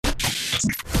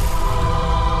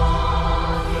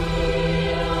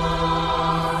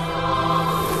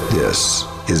This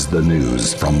is the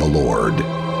news from the Lord.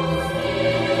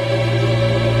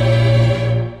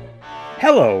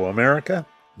 Hello, America.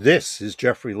 This is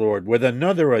Jeffrey Lord with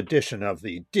another edition of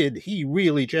the Did He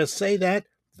Really Just Say That?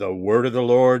 The Word of the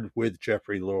Lord with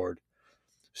Jeffrey Lord.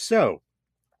 So,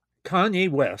 Kanye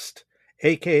West,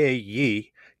 aka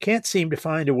Ye, can't seem to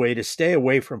find a way to stay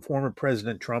away from former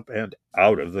President Trump and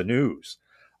out of the news.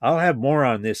 I'll have more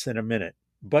on this in a minute.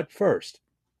 But first,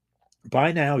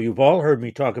 by now you've all heard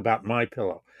me talk about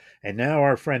MyPillow, and now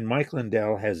our friend Mike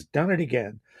Lindell has done it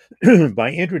again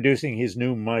by introducing his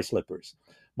new My Slippers.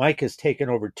 Mike has taken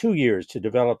over 2 years to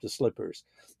develop the slippers.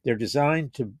 They're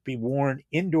designed to be worn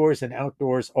indoors and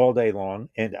outdoors all day long,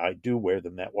 and I do wear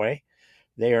them that way.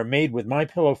 They are made with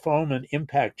MyPillow foam and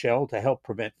impact gel to help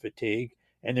prevent fatigue,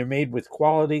 and they're made with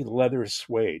quality leather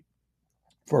suede.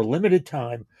 For a limited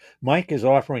time, Mike is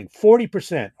offering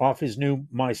 40% off his new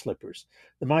My Slippers.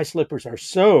 The My Slippers are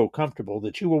so comfortable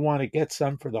that you will want to get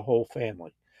some for the whole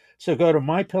family. So go to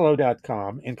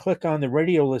mypillow.com and click on the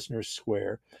radio listeners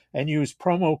square and use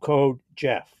promo code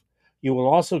Jeff. You will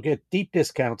also get deep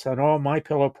discounts on all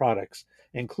MyPillow products,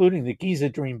 including the Giza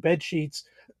Dream bed sheets,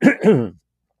 the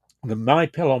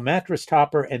MyPillow mattress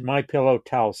topper, and MyPillow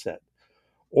towel set.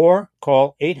 Or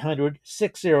call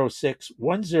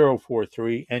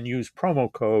 800-606-1043 and use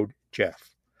promo code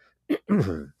Jeff.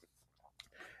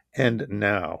 And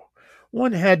now,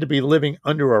 one had to be living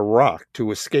under a rock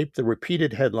to escape the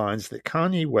repeated headlines that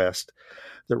Kanye West,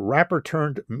 the rapper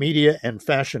turned media and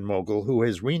fashion mogul who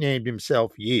has renamed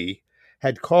himself Ye,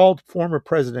 had called former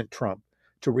President Trump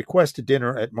to request a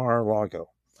dinner at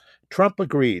Mar-a-Lago. Trump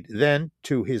agreed. Then,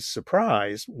 to his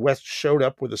surprise, West showed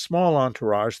up with a small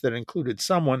entourage that included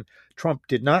someone Trump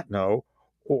did not know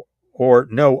or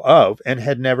know of and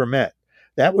had never met.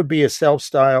 That would be a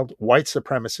self-styled white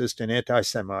supremacist and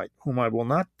anti-Semite, whom I will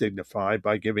not dignify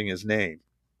by giving his name.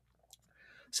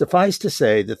 Suffice to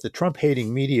say that the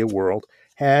Trump-hating media world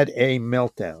had a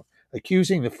meltdown,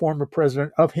 accusing the former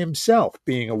president of himself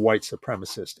being a white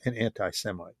supremacist and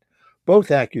anti-Semite, both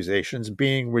accusations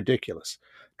being ridiculous.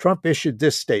 Trump issued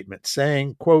this statement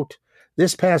saying, quote,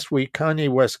 "This past week, Kanye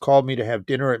West called me to have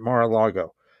dinner at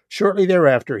Mar-a-Lago. Shortly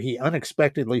thereafter, he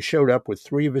unexpectedly showed up with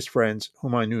 3 of his friends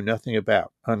whom I knew nothing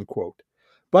about," unquote.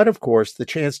 But, of course, the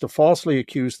chance to falsely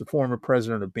accuse the former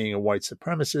president of being a white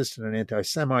supremacist and an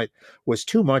anti-Semite was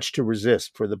too much to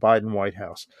resist for the Biden White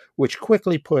House, which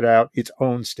quickly put out its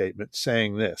own statement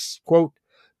saying this, quote,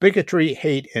 "Bigotry,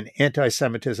 hate, and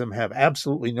anti-Semitism have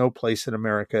absolutely no place in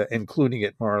America, including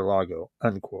at Mar-a-Lago,"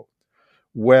 unquote.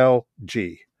 Well,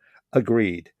 gee,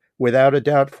 agreed. Without a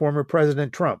doubt, former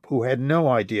President Trump, who had no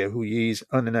idea who Ye's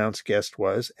unannounced guest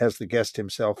was, as the guest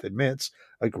himself admits,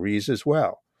 agrees as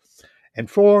well. And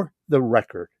for the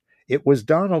record, it was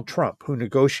Donald Trump who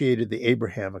negotiated the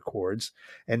Abraham Accords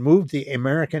and moved the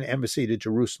American embassy to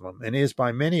Jerusalem and is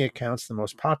by many accounts the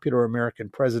most popular American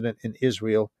president in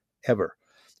Israel ever.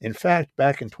 In fact,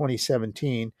 back in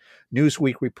 2017,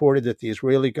 Newsweek reported that the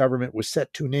Israeli government was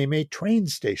set to name a train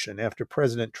station after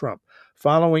President Trump,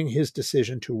 following his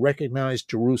decision to recognize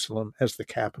Jerusalem as the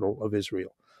capital of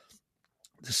Israel.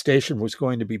 The station was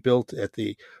going to be built at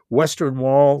the Western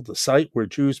Wall, the site where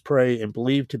Jews pray and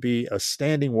believed to be a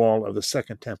standing wall of the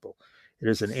Second Temple. It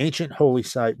is an ancient holy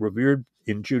site revered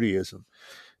in Judaism.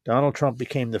 Donald Trump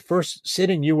became the first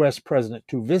sitting U.S. president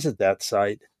to visit that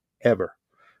site ever.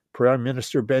 Prime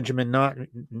Minister Benjamin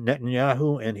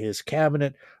Netanyahu and his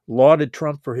cabinet lauded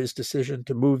Trump for his decision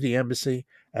to move the embassy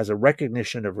as a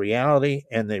recognition of reality,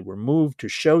 and they were moved to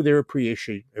show their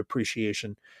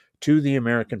appreciation to the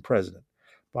American president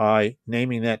by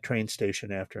naming that train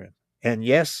station after him. And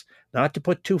yes, not to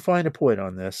put too fine a point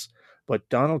on this, but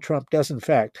Donald Trump does in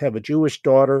fact have a Jewish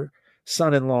daughter,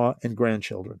 son-in-law, and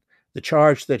grandchildren. The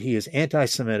charge that he is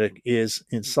anti-Semitic is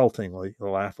insultingly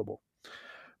laughable.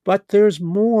 But there's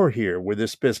more here with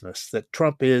this business, that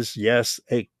Trump is, yes,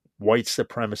 a white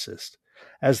supremacist.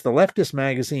 As the leftist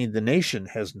magazine The Nation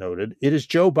has noted, it is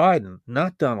Joe Biden,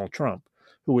 not Donald Trump,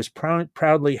 who is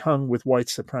proudly hung with white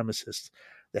supremacists.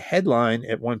 The headline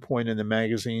at one point in the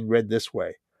magazine read this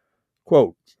way,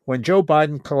 quote, "When Joe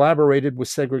Biden collaborated with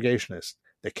segregationists,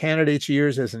 the candidate's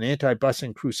years as an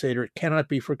anti-busing crusader cannot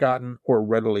be forgotten or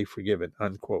readily forgiven,"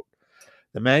 unquote.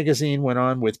 The magazine went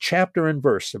on with chapter and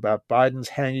verse about Biden's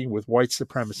hanging with white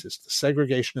supremacists, the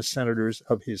segregationist senators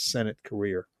of his Senate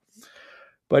career.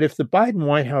 But if the Biden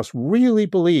White House really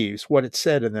believes what it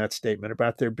said in that statement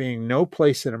about there being no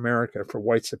place in America for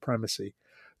white supremacy,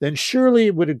 then surely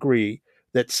it would agree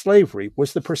that slavery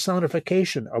was the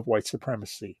personification of white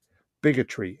supremacy,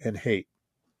 bigotry, and hate.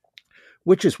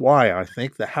 which is why I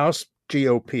think the House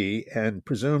GOP and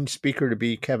presumed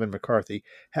Speaker-to-be Kevin McCarthy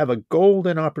have a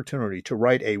golden opportunity to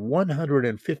right a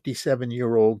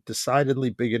 157-year-old decidedly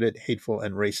bigoted, hateful,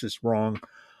 and racist wrong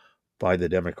by the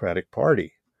Democratic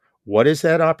Party. What is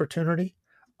that opportunity?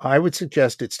 I would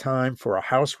suggest it's time for a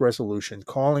House resolution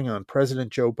calling on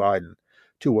President Joe Biden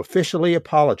to officially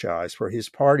apologize for his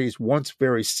party's once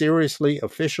very seriously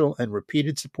official and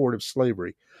repeated support of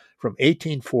slavery from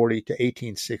 1840 to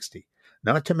 1860,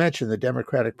 not to mention the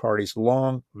Democratic Party's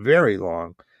long, very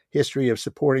long, history of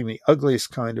supporting the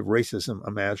ugliest kind of racism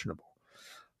imaginable.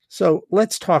 So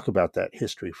let's talk about that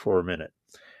history for a minute.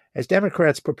 As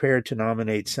Democrats prepared to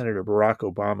nominate Senator Barack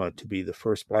Obama to be the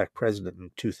first black president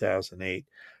in 2008,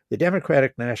 the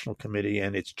Democratic National Committee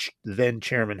and its then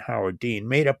chairman Howard Dean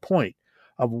made a point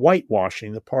of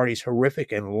whitewashing the party's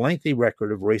horrific and lengthy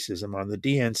record of racism on the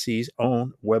DNC's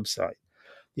own website.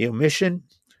 The omission,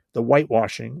 the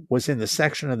whitewashing, was in the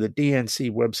section of the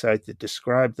DNC website that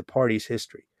described the party's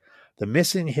history. The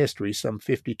missing history, some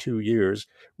 52 years,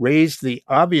 raised the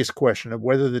obvious question of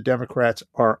whether the Democrats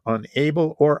are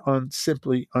unable or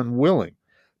simply unwilling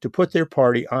to put their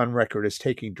party on record as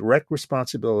taking direct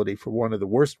responsibility for one of the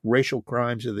worst racial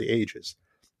crimes of the ages.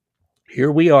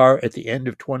 Here we are at the end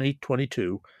of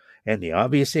 2022, and the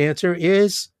obvious answer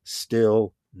is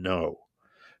still no.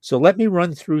 So let me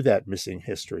run through that missing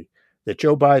history that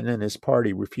Joe Biden and his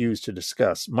party refused to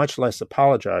discuss, much less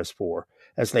apologize for,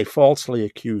 as they falsely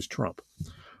accused Trump.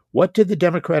 What did the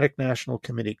Democratic National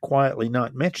Committee quietly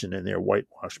not mention in their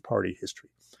whitewash party history?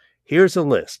 Here's a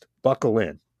list. Buckle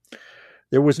in.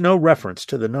 There was no reference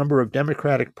to the number of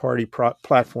Democratic Party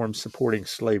platforms supporting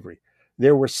slavery.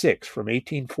 There were 6 from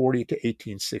 1840 to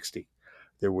 1860.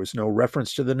 There was no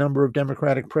reference to the number of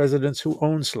Democratic presidents who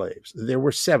owned slaves. There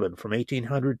were 7 from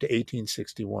 1800 to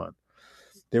 1861.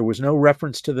 There was no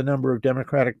reference to the number of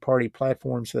Democratic Party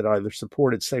platforms that either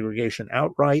supported segregation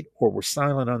outright or were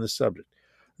silent on the subject.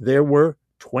 There were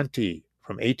 20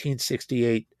 from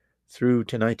 1868 through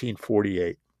to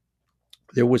 1948.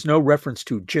 There was no reference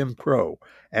to Jim Crow,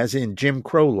 as in Jim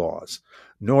Crow laws,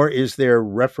 nor was there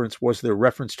reference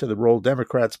to the role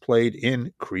Democrats played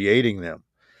in creating them.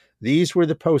 These were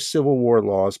the post-Civil War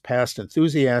laws passed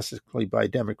enthusiastically by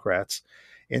Democrats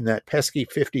in that pesky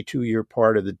 52-year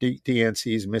part of the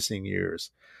DNC's missing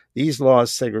years. These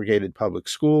laws segregated public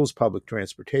schools, public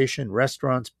transportation,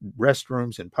 restaurants,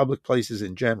 restrooms, and public places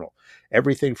in general,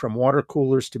 everything from water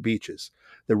coolers to beaches.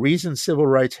 The reason civil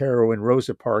rights heroine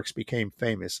Rosa Parks became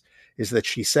famous is that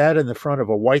she sat in the front of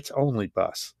a whites-only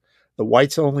bus, the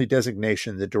whites-only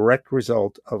designation the direct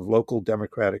result of local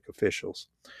Democratic officials.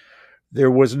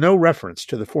 There was no reference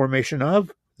to the formation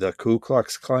of the Ku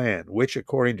Klux Klan, which,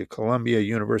 according to Columbia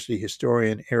University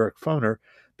historian Eric Foner,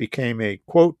 became a,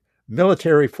 quote,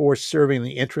 military force serving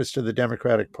the interests of the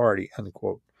Democratic Party,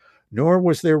 unquote. Nor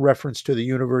was there reference to the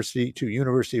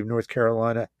University of North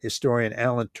Carolina historian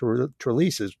Alan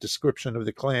Trelease's description of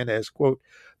the Klan as, quote,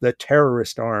 the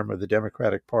terrorist arm of the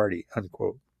Democratic Party,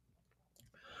 unquote.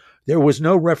 There was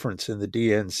no reference in the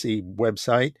DNC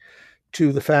website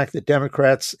to the fact that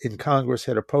Democrats in Congress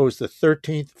had opposed the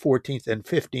 13th, 14th, and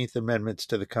 15th Amendments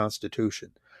to the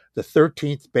Constitution. The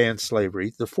 13th banned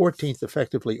slavery. The 14th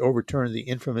effectively overturned the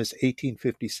infamous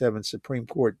 1857 Supreme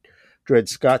Court Dred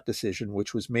Scott decision,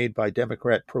 which was made by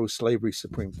Democrat pro-slavery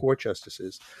Supreme Court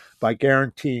justices, by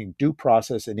guaranteeing due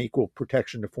process and equal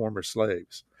protection to former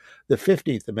slaves. The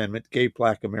 15th Amendment gave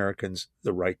Black Americans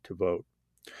the right to vote.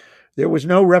 There was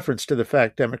no reference to the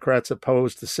fact Democrats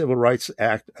opposed the Civil Rights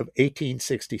Act of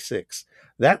 1866.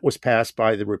 That was passed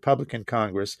by the Republican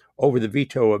Congress over the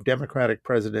veto of Democratic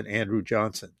President Andrew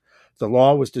Johnson. The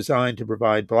law was designed to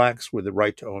provide blacks with the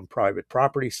right to own private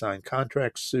property, sign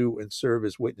contracts, sue, and serve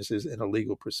as witnesses in a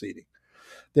legal proceeding.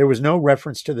 There was no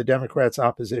reference to the Democrats'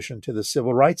 opposition to the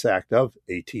Civil Rights Act of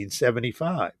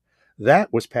 1875.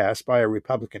 That was passed by a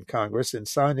Republican Congress and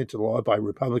signed into law by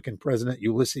Republican President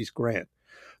Ulysses Grant.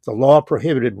 The law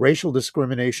prohibited racial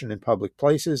discrimination in public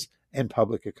places and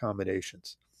public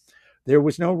accommodations. There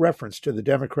was no reference to the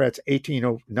Democrats'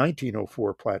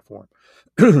 1904 platform,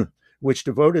 which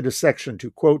devoted a section to,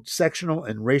 quote, sectional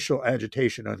and racial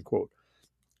agitation, unquote,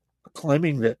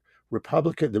 claiming that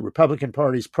the Republican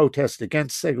Party's protest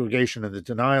against segregation and the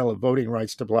denial of voting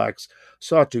rights to blacks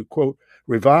sought to, quote,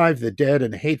 revive the dead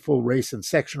and hateful race and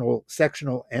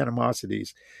sectional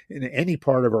animosities in any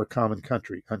part of our common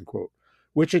country, unquote,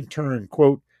 which in turn,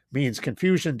 quote, means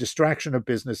confusion, distraction of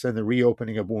business, and the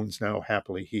reopening of wounds now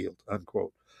happily healed,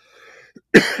 unquote.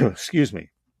 Excuse me.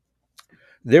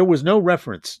 There was no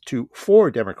reference to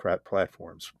four Democrat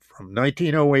platforms from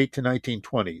 1908 to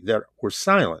 1920 that were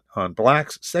silent on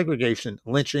blacks, segregation,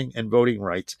 lynching, and voting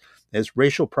rights as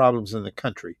racial problems in the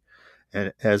country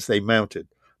and as they mounted.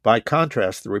 By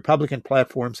contrast, the Republican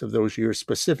platforms of those years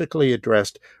specifically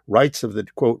addressed rights of the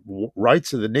quote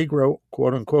rights of the Negro,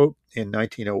 quote unquote, in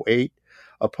 1908,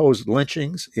 opposed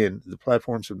lynchings in the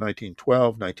platforms of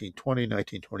 1912, 1920,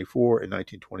 1924, and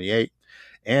 1928.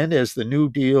 And as the New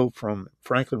Deal from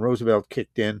Franklin Roosevelt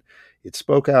kicked in, it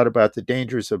spoke out about the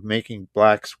dangers of making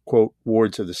blacks, quote,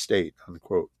 wards of the state,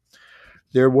 unquote.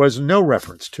 There was no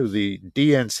reference to the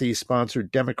DNC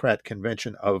sponsored Democrat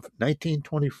Convention of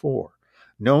 1924,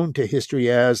 known to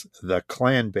history as the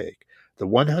Klan Bake. The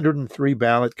 103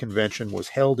 ballot convention was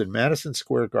held in Madison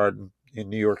Square Garden in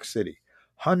New York City.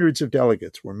 Hundreds of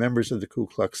delegates were members of the Ku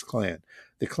Klux Klan.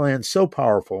 The Klan so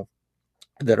powerful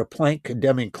that a plank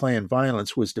condemning Klan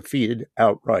violence was defeated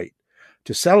outright.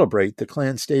 To celebrate, the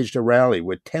Klan staged a rally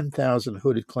with 10,000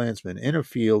 hooded Klansmen in a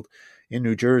field in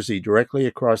New Jersey directly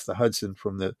across the Hudson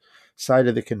from the site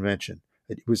of the convention.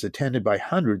 It was attended by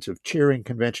hundreds of cheering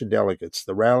convention delegates.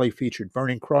 The rally featured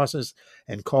burning crosses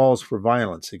and calls for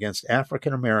violence against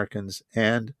African Americans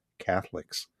and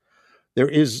Catholics.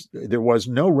 There was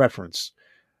no reference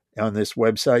on this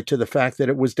website to the fact that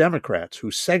it was Democrats who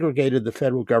segregated the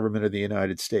federal government of the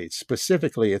United States,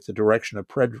 specifically at the direction of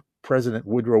President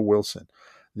Woodrow Wilson,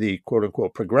 the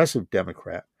quote-unquote progressive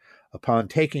Democrat, upon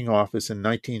taking office in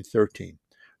 1913.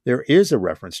 There is a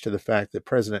reference to the fact that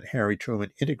President Harry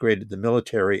Truman integrated the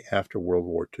military after World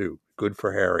War II. Good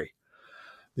for Harry.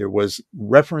 There was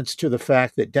reference to the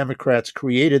fact that Democrats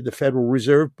created the Federal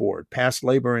Reserve Board, passed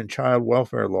labor and child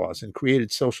welfare laws, and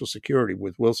created Social Security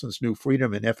with Wilson's New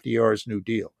Freedom and FDR's New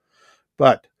Deal.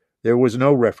 But there was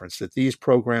no reference that these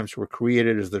programs were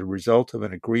created as the result of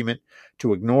an agreement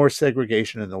to ignore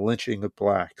segregation and the lynching of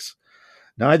blacks.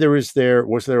 Neither was there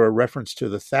a reference to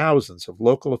the thousands of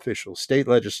local officials, state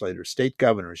legislators, state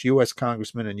governors, U.S.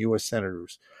 congressmen, and U.S.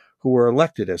 senators who were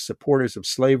elected as supporters of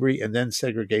slavery and then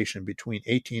segregation between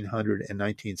 1800 and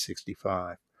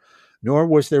 1965. Nor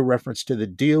was there reference to the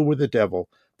deal with the devil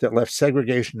that left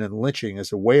segregation and lynching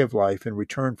as a way of life in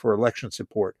return for election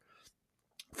support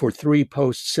for three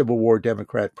post-Civil War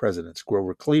Democrat presidents,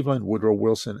 Grover Cleveland, Woodrow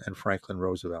Wilson, and Franklin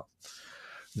Roosevelt.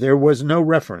 There was no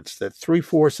reference that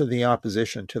three-fourths of the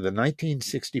opposition to the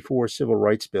 1964 Civil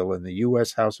Rights Bill in the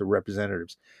U.S. House of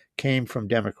Representatives came from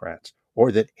Democrats,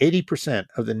 or that 80%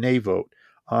 of the nay vote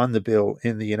on the bill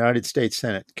in the United States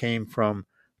Senate came from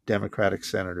Democratic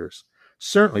senators.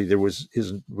 Certainly, there was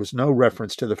no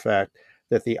reference to the fact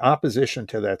that the opposition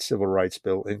to that civil rights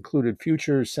bill included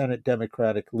future Senate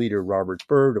Democratic leader Robert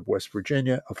Byrd of West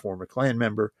Virginia, a former Klan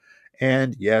member,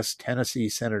 and, yes, Tennessee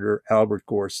Senator Albert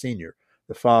Gore Sr.,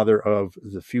 the father of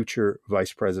the future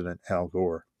Vice President Al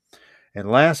Gore.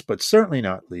 And last, but certainly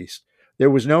not least, there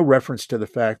was no reference to the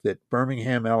fact that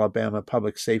Birmingham, Alabama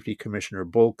Public Safety Commissioner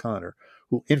Bull Connor,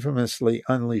 who infamously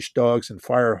unleashed dogs and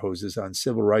fire hoses on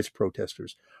civil rights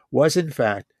protesters, was in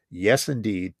fact, yes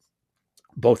indeed,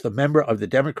 both a member of the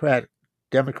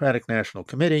Democratic National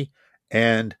Committee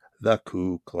and the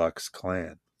Ku Klux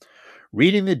Klan.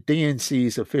 Reading the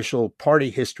DNC's official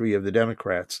party history of the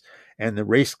Democrats and the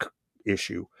race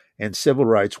issue and civil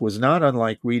rights was not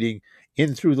unlike reading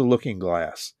In Through the Looking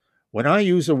Glass. When I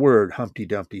use a word, Humpty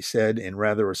Dumpty said in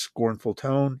rather a scornful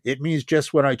tone, it means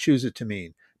just what I choose it to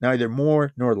mean, neither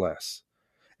more nor less.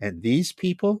 And these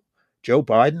people, Joe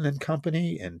Biden and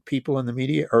company and people in the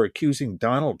media, are accusing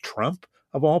Donald Trump,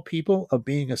 of all people, of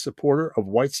being a supporter of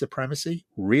white supremacy?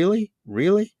 Really?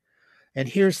 Really? And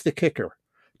here's the kicker.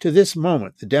 To this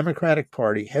moment, the Democratic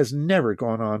Party has never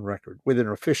gone on record with an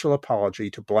official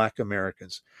apology to Black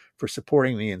Americans for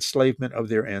supporting the enslavement of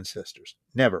their ancestors.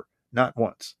 Never. Not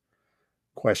once.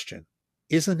 Question.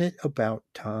 Isn't it about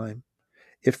time?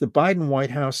 If the Biden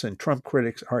White House and Trump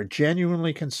critics are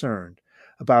genuinely concerned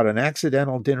about an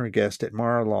accidental dinner guest at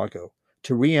Mar-a-Lago,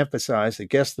 to re-emphasize a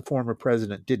guest the former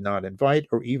president did not invite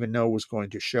or even know was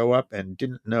going to show up and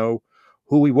didn't know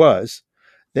who he was,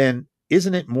 then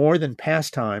isn't it more than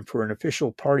past time for an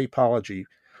official party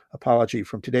apology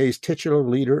from today's titular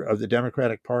leader of the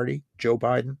Democratic Party, Joe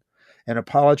Biden, an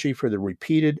apology for the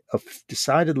repeated,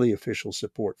 decidedly official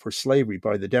support for slavery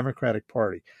by the Democratic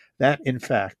Party that, in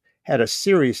fact, had a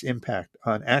serious impact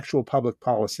on actual public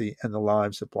policy and the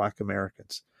lives of Black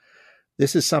Americans?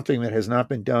 This is something that has not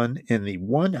been done in the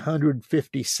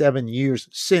 157 years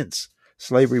since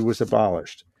slavery was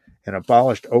abolished, and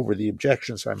abolished over the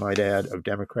objections, I might add, of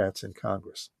Democrats in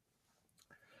Congress.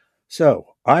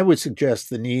 So, I would suggest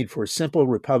the need for a simple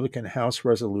Republican House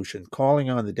resolution calling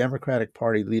on the Democratic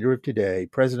Party leader of today,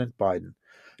 President Biden,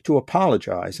 to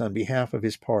apologize on behalf of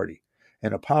his party,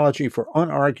 an apology for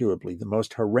unarguably the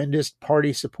most horrendous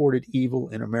party-supported evil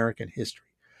in American history,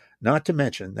 not to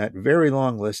mention that very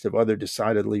long list of other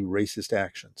decidedly racist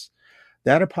actions.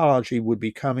 That apology would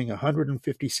be coming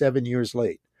 157 years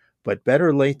late, but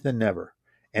better late than never,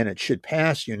 and it should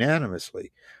pass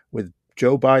unanimously with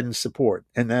Joe Biden's support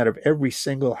and that of every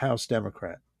single House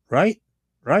Democrat. Right?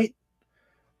 Right?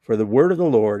 For the word of the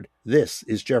Lord, this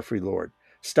is Jeffrey Lord.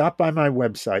 Stop by my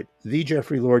website,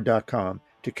 thejeffreylord.com,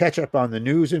 to catch up on the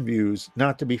news and views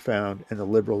not to be found in the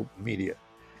liberal media.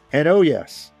 And oh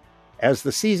yes, as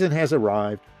the season has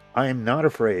arrived, I am not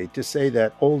afraid to say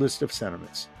that oldest of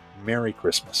sentiments, Merry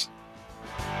Christmas.